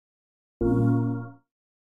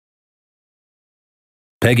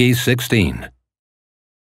Peggy 16.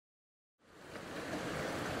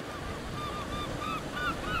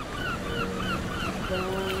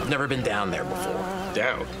 I've never been down there before.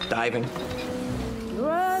 Down? Diving.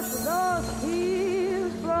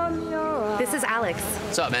 This is Alex.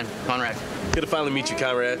 What's up, man? Conrad. Good to finally meet you,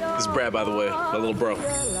 Conrad. This is Brad, by the way, my little bro.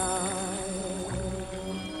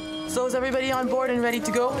 So is everybody on board and ready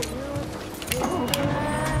to go?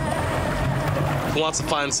 Who wants to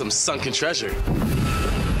find some sunken treasure?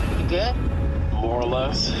 You good? More or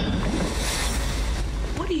less.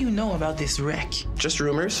 What do you know about this wreck? Just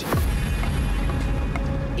rumors.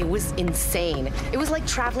 It was insane. It was like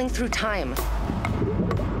traveling through time.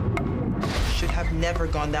 Should have never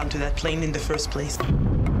gone down to that plane in the first place.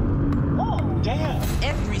 Oh, damn.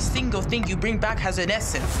 Every single thing you bring back has an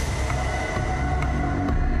essence.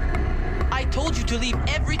 I told you to leave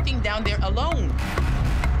everything down there alone.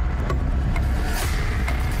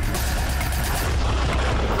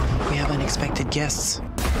 We have unexpected guests.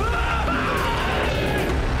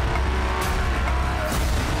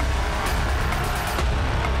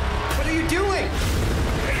 What are you doing?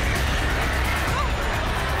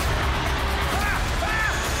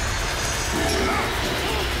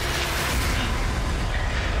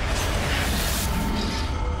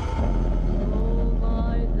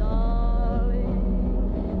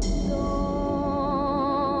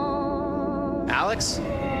 Alex?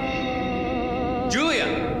 Julia!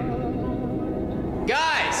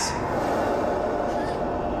 Guys!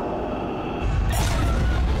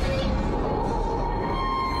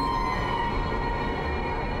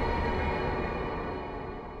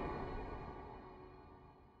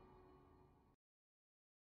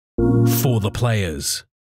 For the players.